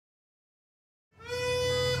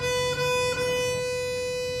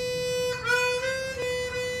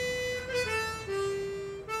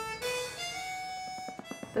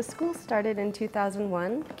The school started in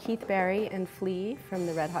 2001. Keith Barry and Flea from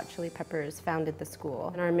the Red Hot Chili Peppers founded the school.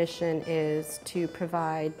 And our mission is to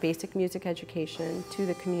provide basic music education to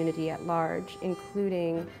the community at large,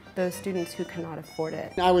 including those students who cannot afford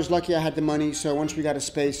it. I was lucky I had the money, so once we got a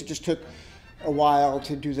space, it just took a while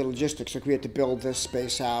to do the logistics. Like we had to build this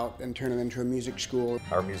space out and turn it into a music school.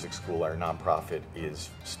 Our music school, our nonprofit,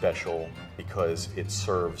 is special because it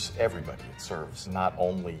serves everybody. It serves not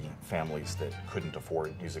only families that couldn't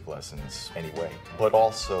afford music lessons anyway, but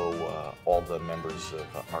also all the members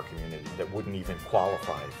of our community that wouldn't even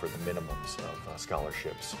qualify for the minimums of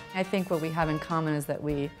scholarships. I think what we have in common is that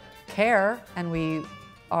we care and we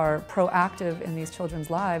are proactive in these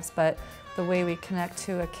children's lives, but the way we connect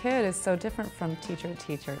to a kid is so different from teacher to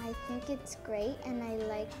teacher. I think it's great, and I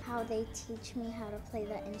like how they teach me how to play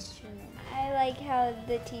the instrument. I like how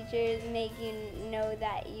the teachers make you know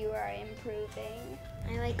that you are improving.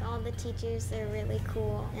 I like all the teachers, they're really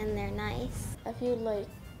cool and they're nice. I feel like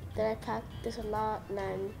that I practice a lot and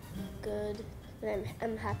I'm good and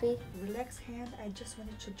I'm happy. Relaxed hand, I just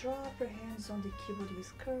wanted to draw up your hands on the keyboard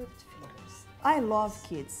with curved fingers. I love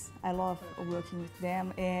kids. I love working with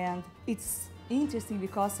them, and it's interesting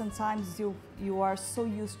because sometimes you are so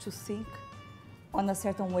used to think on a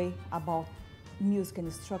certain way about music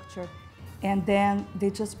and structure, and then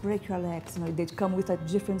they just break your legs. You know, they come with a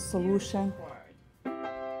different solution.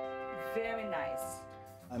 Very nice.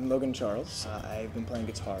 I'm Logan Charles. I've been playing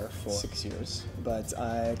guitar for 6 years, but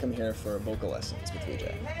I come here for vocal lessons with VJ.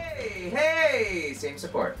 Hey, same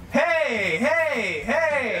support. Hey!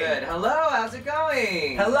 Good. Hello, how's it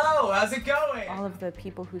going? Hello, how's it going? All of the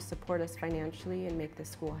people who support us financially and make the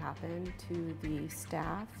school happen, to the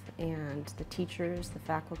staff and the teachers, the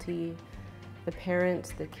faculty, the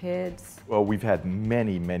parents, the kids. Well, we've had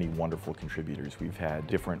many, many wonderful contributors. We've had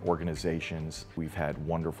different organizations. We've had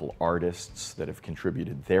wonderful artists that have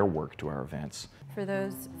contributed their work to our events. For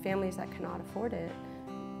those families that cannot afford it,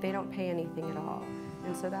 they don't pay anything at all.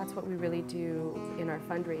 And so that's what we really do in our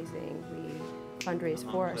fundraising. We fundraise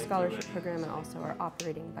for our scholarship program and also our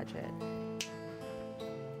operating budget.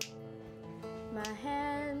 My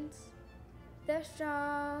hands, they're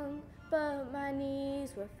strong, but my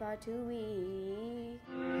knees were far too weak.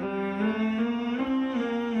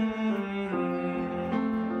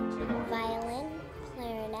 Violin,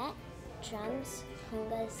 clarinet, drums,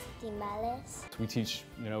 congas, timbales. We teach,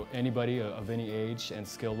 anybody of any age and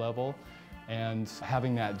skill level, and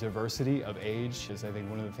having that diversity of age is, I think,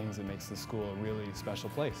 one of the things that makes the school a really special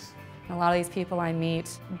place. A lot of these people I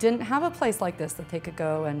meet didn't have a place like this that they could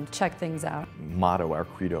go and check things out. Motto, our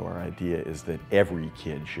credo, our idea is that every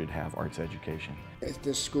kid should have arts education.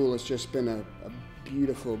 This school has just been a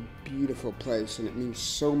beautiful, beautiful place, and it means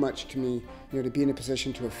so much to me, to be in a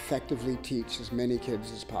position to effectively teach as many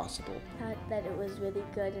kids as possible. I thought that it was really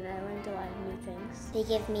good and I learned a lot of new things. They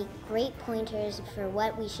give me great pointers for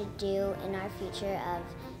what we should do in our future of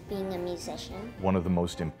being a musician. One of the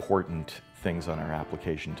most important things on our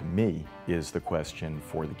application to me is the question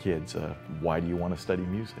for the kids, why do you want to study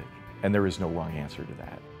music? And there is no wrong answer to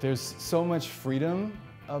that. There's so much freedom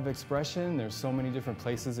of expression. There's so many different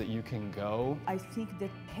places that you can go. I think that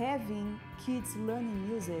having kids learning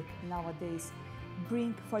music nowadays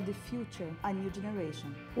bring for the future a new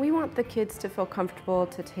generation. We want the kids to feel comfortable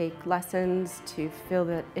to take lessons, to feel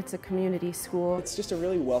that it's a community school. It's just a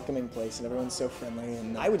really welcoming place and everyone's so friendly,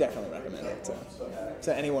 and I would definitely recommend it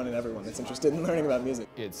to anyone and everyone that's interested in learning about music.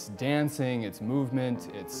 It's dancing, it's movement,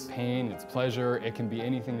 it's pain, it's pleasure. It can be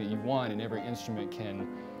anything that you want, and every instrument can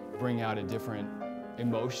bring out a different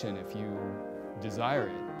emotion if you desire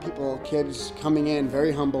it. Kids coming in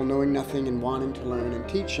very humble, knowing nothing and wanting to learn and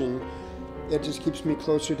teaching, it just keeps me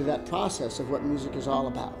closer to that process of what music is all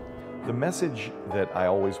about. The message that I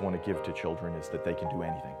always want to give to children is that they can do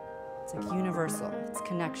anything. It's like universal, it's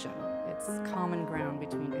connection, it's common ground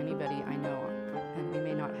between anybody I know. And we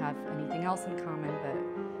may not have anything else in common, but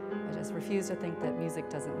I just refuse to think that music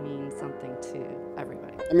doesn't mean something to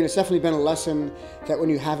everybody. I mean, it's definitely been a lesson that when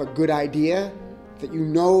you have a good idea, that you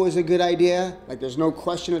know is a good idea, like there's no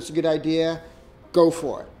question it's a good idea, go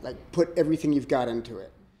for it. Like put everything you've got into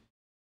it.